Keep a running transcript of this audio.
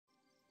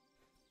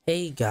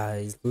Hey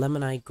guys,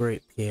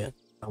 Lemonigrape here,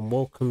 and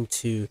welcome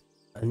to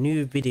a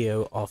new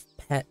video of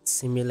Pet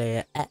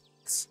Simulator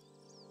X.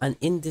 And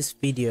in this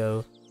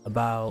video,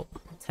 about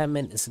 10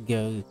 minutes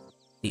ago,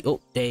 the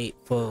update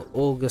for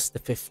August the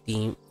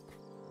 15th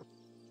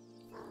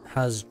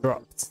has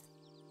dropped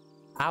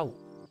out,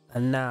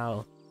 and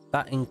now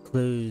that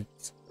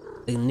includes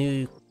the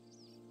new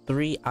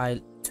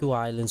two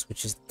islands,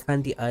 which is the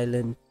Candy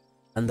Island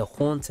and the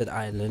Haunted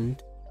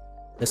Island.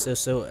 There's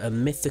also a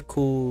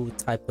mythical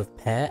type of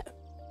pet,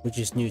 which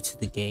is new to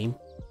the game,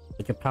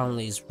 which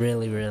apparently is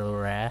really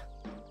rare,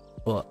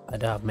 but I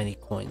don't have many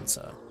coins,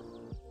 so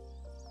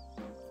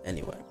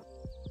anyway.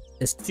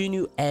 There's 2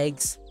 new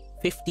eggs,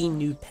 15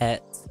 new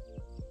pets,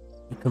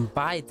 you can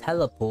buy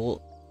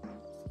teleport,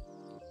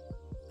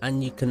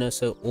 and you can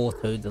also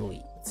auto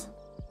delete.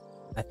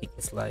 I think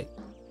it's like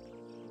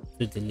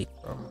to delete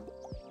from,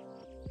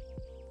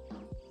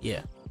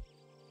 yeah.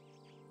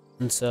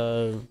 And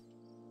so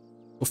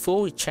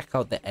before we check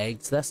out the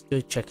eggs, let's go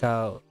check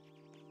out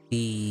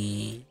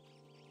the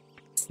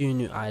 2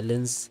 new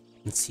islands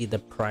and see the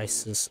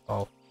prices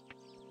of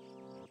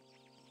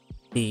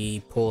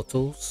the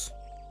portals.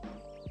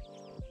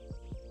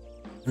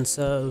 And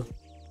so,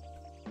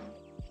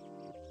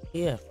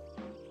 yeah.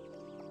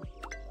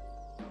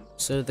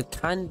 So the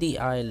Candy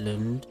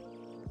Island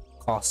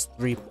costs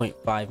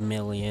 3.5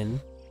 million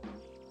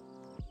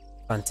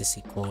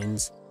fantasy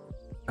coins,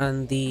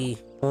 and the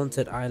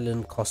Haunted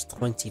Island costs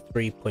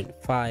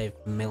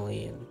 23.5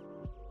 million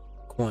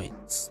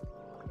coins.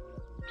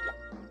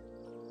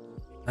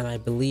 And I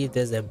believe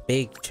there's a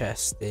big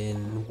chest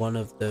in one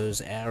of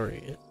those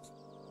areas.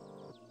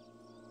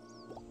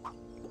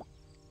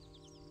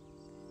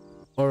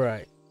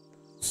 Alright,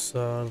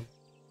 so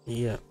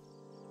yeah.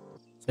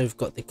 So we've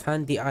got the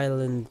Candy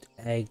Island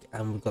egg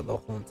and we've got the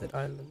Haunted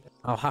Island.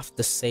 I'll have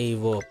to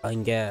save up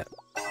and get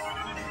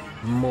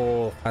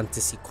more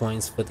fantasy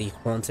coins for the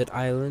Haunted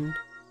Island.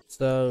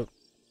 So,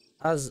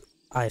 as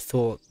I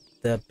thought,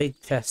 the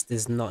big chest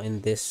is not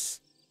in this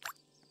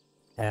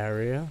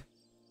area,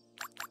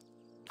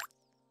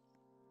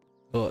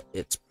 but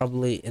it's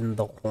probably in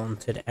the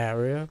haunted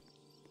area,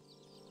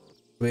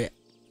 where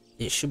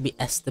it should be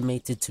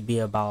estimated to be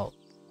about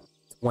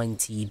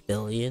 20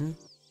 billion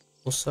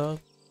or so.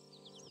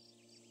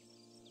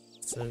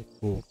 So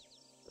cool.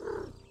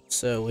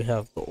 So we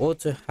have the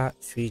auto hatch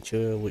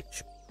feature,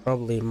 which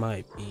probably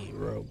might be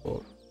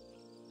robot.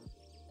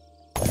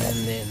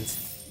 And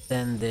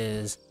then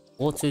there's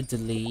auto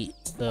delete.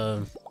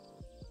 So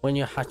when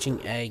you're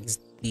hatching eggs,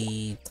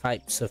 the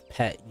types of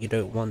pet you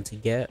don't want to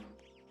get,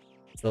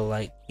 so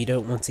like you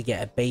don't want to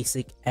get a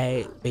basic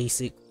pet,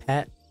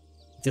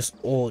 just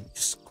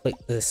click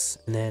this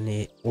and then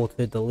it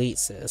auto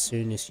deletes it as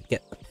soon as you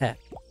get the pet.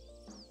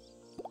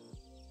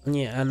 And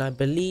yeah, and I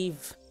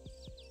believe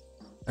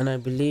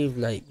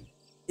like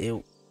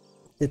the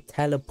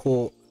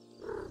teleport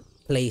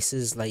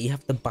places, like you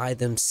have to buy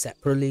them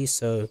separately,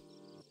 so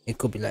it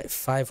could be like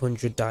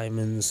 500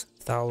 diamonds,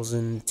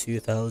 1,000,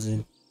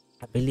 2,000.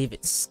 I believe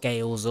it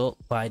scales up,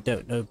 but I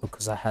don't know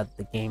because I had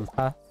the game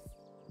pass,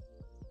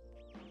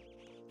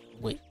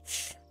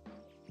 which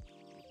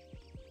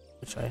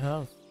I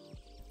have.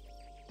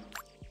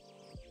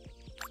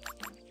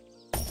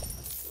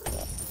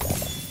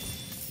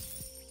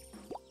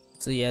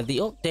 So yeah, the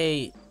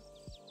update,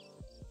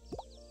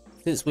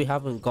 since we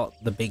haven't got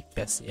the big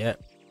chest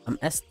yet, I'm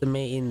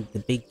estimating the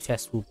big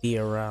chest will be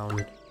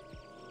around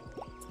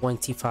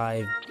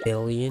 25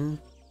 billion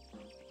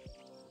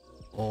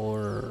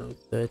or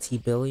 30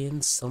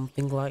 billion,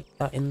 something like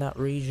that, in that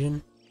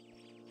region,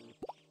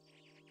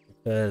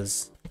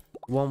 because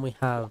the one we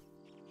have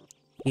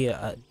here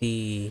at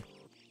the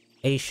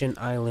Asian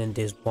Island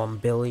is 1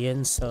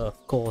 billion, so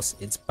of course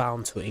it's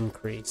bound to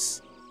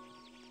increase.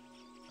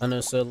 And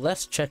also,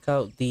 let's check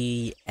out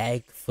the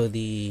egg for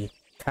the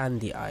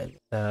Candy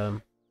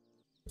Island,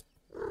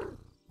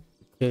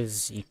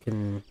 because you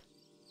can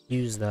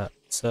use that.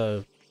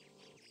 So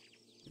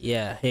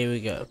yeah, here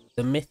we go.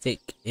 The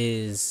mythic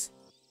is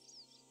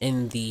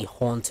in the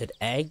haunted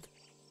egg,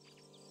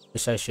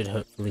 which I should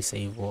hopefully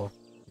save or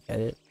get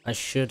it. I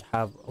should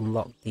have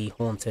unlocked the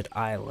Haunted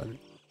Island,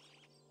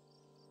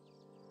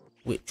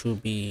 which will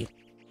be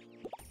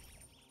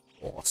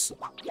awesome.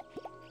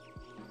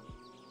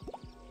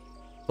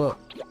 But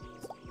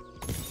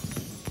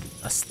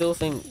I still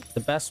think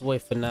the best way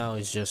for now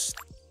is just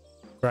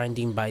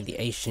grinding by the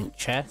ancient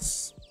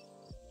chests.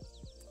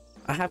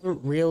 I haven't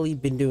really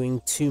been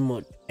doing too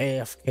much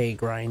AFK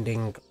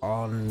grinding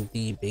on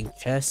the big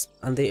chest,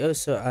 and they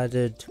also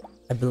added,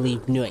 I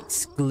believe, new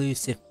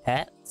exclusive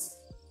pets,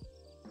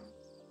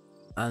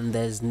 and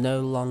there's no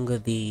longer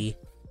the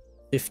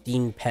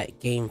 15 pet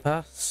game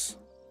pass.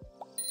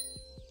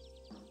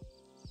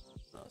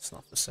 No, it's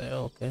not for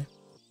sale. Okay,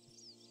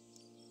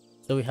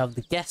 so we have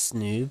the guest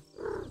noob,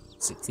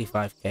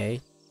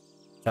 65k,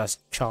 which has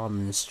charm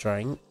and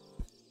strength.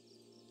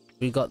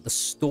 We got the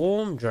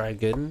storm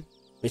dragon,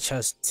 which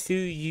has 2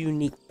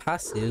 unique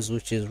passives,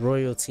 which is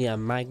royalty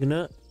and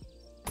magnet,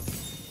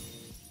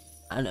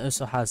 and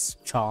also has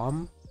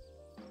charm.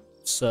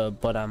 So,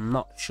 but I'm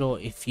not sure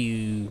if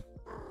you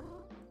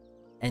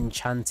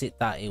enchant it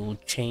that it will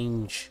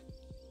change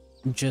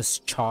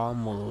just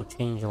charm, or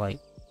change like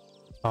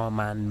charm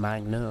and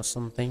magnet or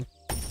something.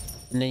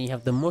 And then you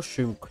have the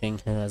mushroom king,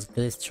 who has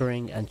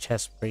glittering and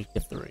chest breaker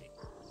 3, which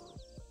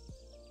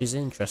is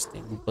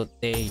interesting, but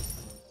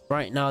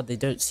right now they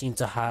don't seem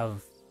to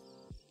have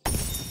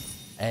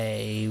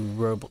a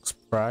Roblox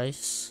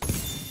price,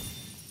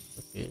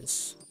 which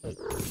is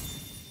okay.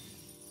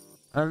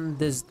 And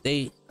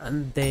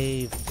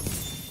they've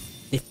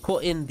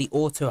put in the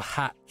auto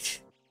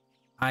hatch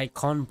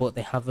icon, but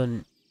they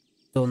haven't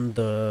done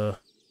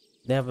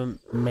they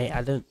haven't made,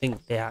 I don't think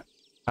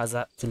has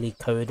actually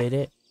coded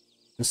it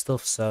and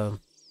stuff, so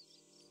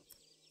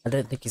I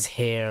don't think it's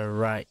here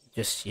right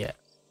just yet.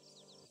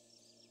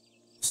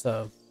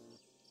 So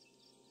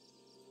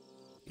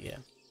yeah,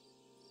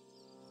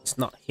 it's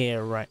not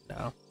here right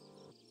now.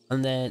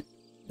 And then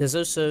there's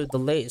also the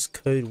latest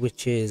code,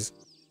 which is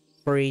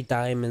 3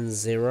 diamond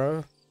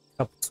 0,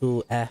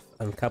 capital F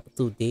and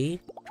capital D,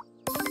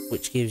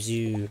 which gives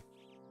you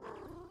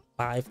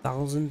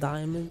 5,000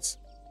 diamonds.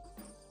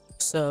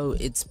 So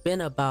it's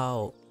been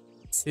about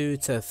 2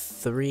 to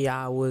 3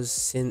 hours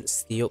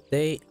since the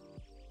update,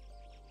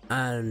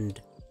 and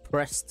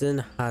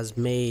Preston has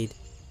made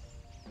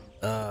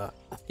I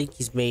think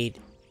he's made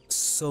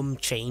some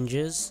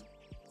changes.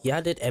 He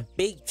added a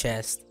big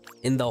chest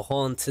in the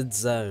haunted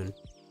zone,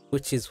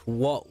 which is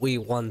what we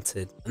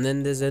wanted. And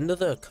then there's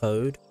another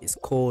code, it's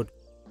called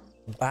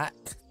back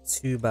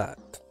to back,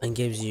 and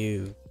gives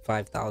you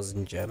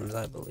 5,000 gems,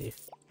 I believe.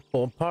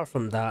 But apart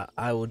from that,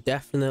 I will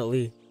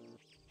definitely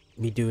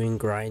be doing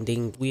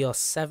grinding. We are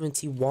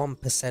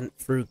 71%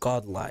 through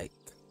godlike.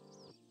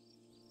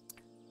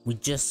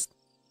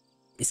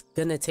 It's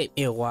gonna take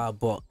me a while,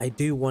 but I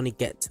do want to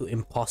get to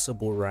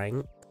impossible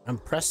rank.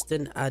 And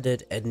Preston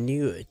added a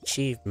new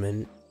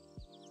achievement,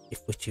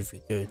 which if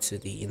you go to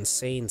the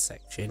insane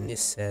section, it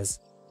says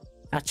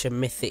catch a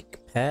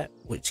mythic pet,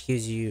 which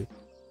gives you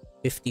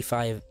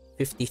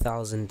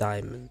 50,000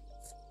 diamonds.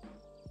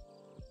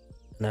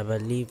 And I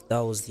believe that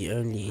was the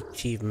only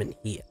achievement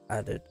he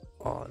added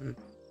on.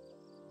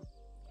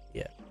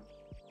 Yeah,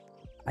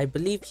 I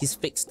believe he's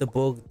fixed the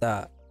bug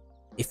that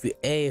if you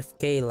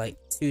AFK like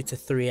 2 to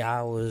 3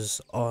 hours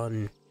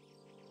on,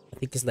 I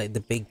think it's like the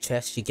big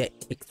chest, you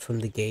get kicked from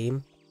the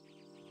game.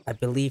 I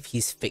believe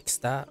he's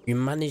fixed that. We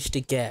managed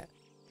to get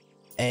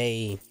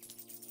a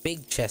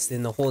big chest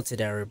in the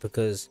haunted area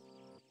because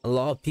a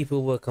lot of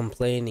people were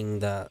complaining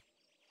that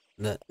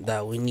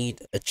we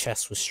need a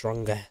chest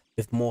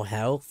with more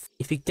health.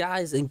 If you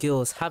guys and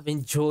girls have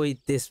enjoyed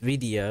this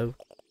video,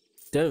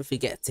 don't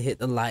forget to hit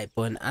the like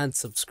button and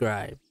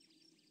subscribe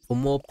for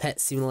more Pet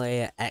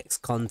Simulator X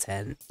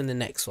content in the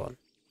next one.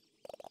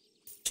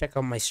 Check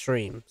out my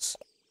streams.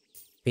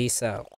 Peace out.